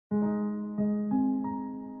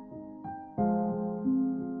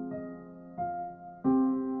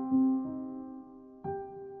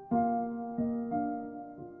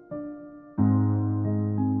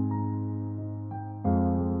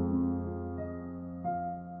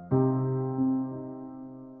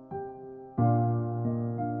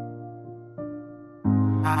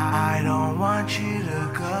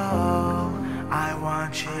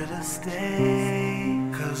to stay,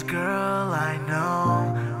 'cause girl, I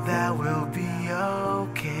know that we'll be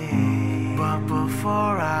okay. But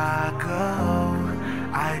before I go,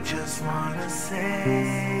 I just wanna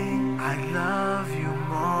say I love you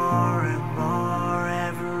more and more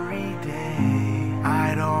every day.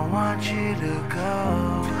 I don't want you to go,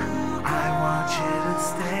 I want you to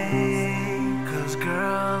stay, 'cause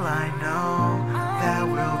girl, I know that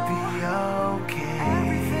we'll be okay.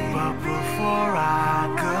 But before I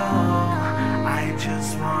go, I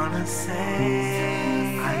just wanna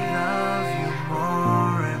say I love you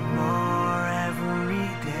more and more every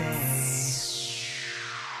day.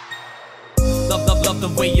 Love the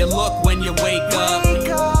way you look when you wake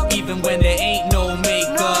up, even when there ain't no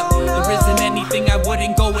makeup. There isn't anything I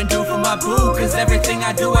wouldn't go and do for my boo, 'cause everything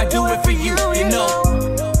I do it for you, you know.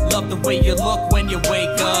 Love the way you look when you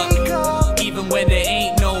wake up, even when there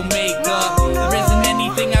ain't no makeup. There isn't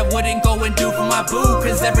anything I wouldn't go and do for my boo,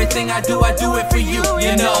 'cause everything I do it for you,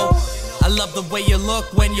 you know. I love the way you look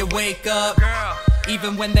when you wake up,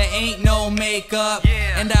 even when there ain't no makeup.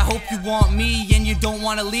 And I hope you want me and you don't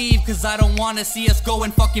wanna leave, 'cause I don't wanna see us go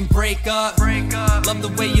and fucking break up. Love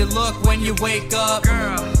the way you look when you wake up,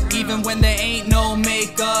 even when there ain't no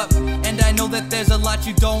makeup. And I know that there's a lot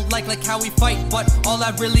you don't like how we fight, but all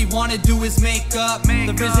I really wanna do is make up.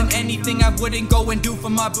 There isn't anything I wouldn't go and do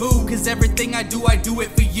for my boo, 'cause everything I do it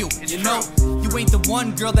for you, you know. You ain't the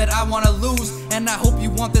one girl that I wanna lose, and I hope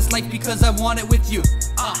you want this life because I want it with you.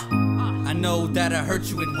 I know that I hurt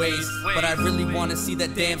you in ways, but I really wanna see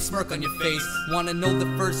that damn smirk on your face. Wanna know the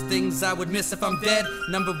first things I would miss if I'm dead?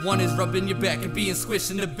 Number one is rubbing your back and being squished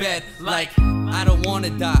in the bed. Like, I don't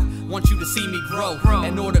wanna die, want you to see me grow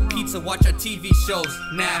and order pizza, watch our TV shows.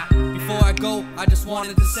 Now, before I go, I just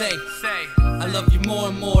wanted to say I love you more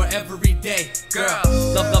and more every day. Girl,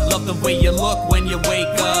 love the way you look when you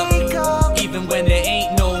wake up, even when there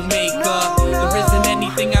ain't no makeup. There isn't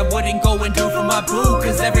anything I wouldn't go and do for my boo,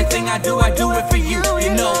 'cause everything I do it for you,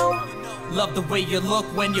 you know. Love the way you look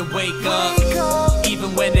when you wake up,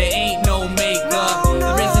 even when there ain't no makeup.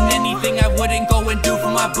 There isn't anything I wouldn't go and do for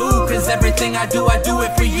my boo, 'cause everything I do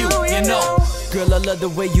it for you, you know. Girl, I love the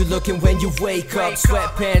way you lookin' when you wake up.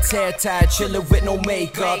 Sweatpants, hair tied, chillin' with no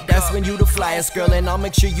makeup. That's when you the flyest, girl, and I'll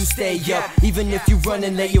make sure you stay up. Even if you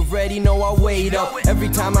running late, you already know I'll wait up. Every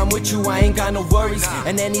time I'm with you, I ain't got no worries.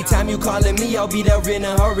 And anytime you callin' me, I'll be there in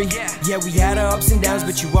a hurry. Yeah, we had our ups and downs,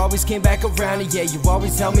 but you always came back around. And yeah, you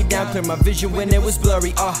always held me down, clear my vision when it was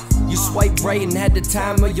blurry. You swiped right and had the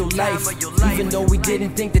time of your life, even though we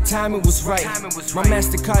didn't think the timing was right. My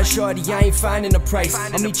MasterCard shorty, I ain't finding a price.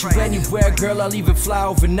 I'll meet you anywhere, girl, I'll even fly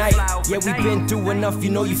overnight. Yeah, we been through enough,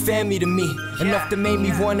 you know you family to me. Enough to make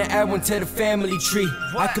me wanna add one to the family tree.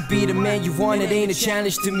 I could be the man you want, it ain't a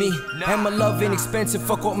challenge to me. And my love ain't expensive,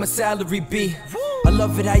 fuck what my salary be. I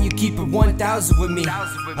love it how you keep it 1,000 with me.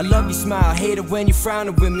 I love you smile, hate it when you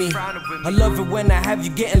frowning with me. I love it when I have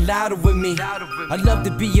you getting louder with me. I love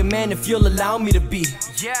to be your man if you'll allow me to be.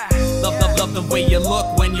 Love the way you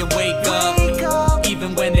look when you wake up,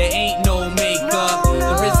 even when there ain't no makeup.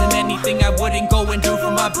 There isn't anything I wouldn't go and do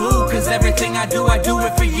for my boo, 'cause everything I do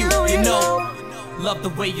it for you, you know. Love the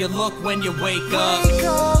way you look when you wake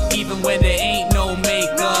up, even when there ain't no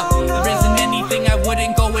makeup. There isn't anything I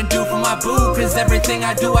wouldn't go and do for my boo, 'cause everything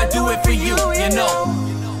I do it for you, you know.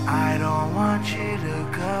 I don't want you to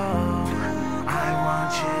go, I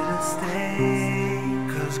want you to stay,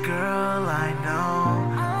 'cause girl, I know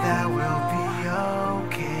that we'll be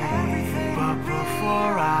okay. But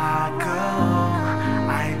before I go,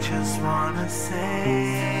 I just wanna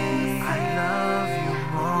say I love you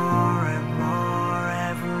more and more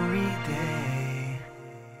every day.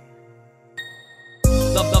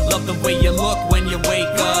 Love the way you look when you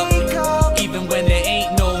wake up, even when there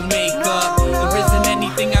ain't no makeup. There isn't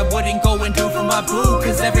anything I wouldn't go and do for my boo,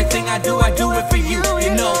 'cause everything I do it for you,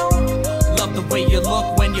 you know. Love the way you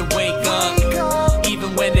look when you wake up,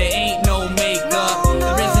 even when there ain't no makeup.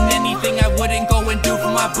 There isn't anything I wouldn't go and do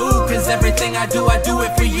for my boo, 'cause everything I do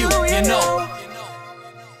it for you, you know.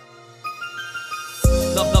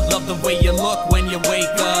 Love the way you look when you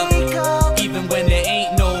wake up, even when there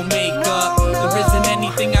ain't no makeup. There isn't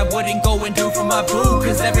anything I wouldn't go and do for my boo,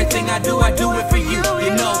 'cause everything I do it for you,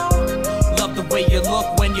 you know. Love the way you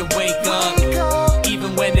look when you wake up,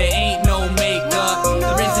 even when there ain't no makeup.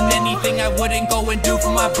 There isn't anything I wouldn't go and do for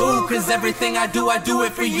my boo, 'cause everything I do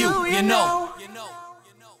it for you, you know.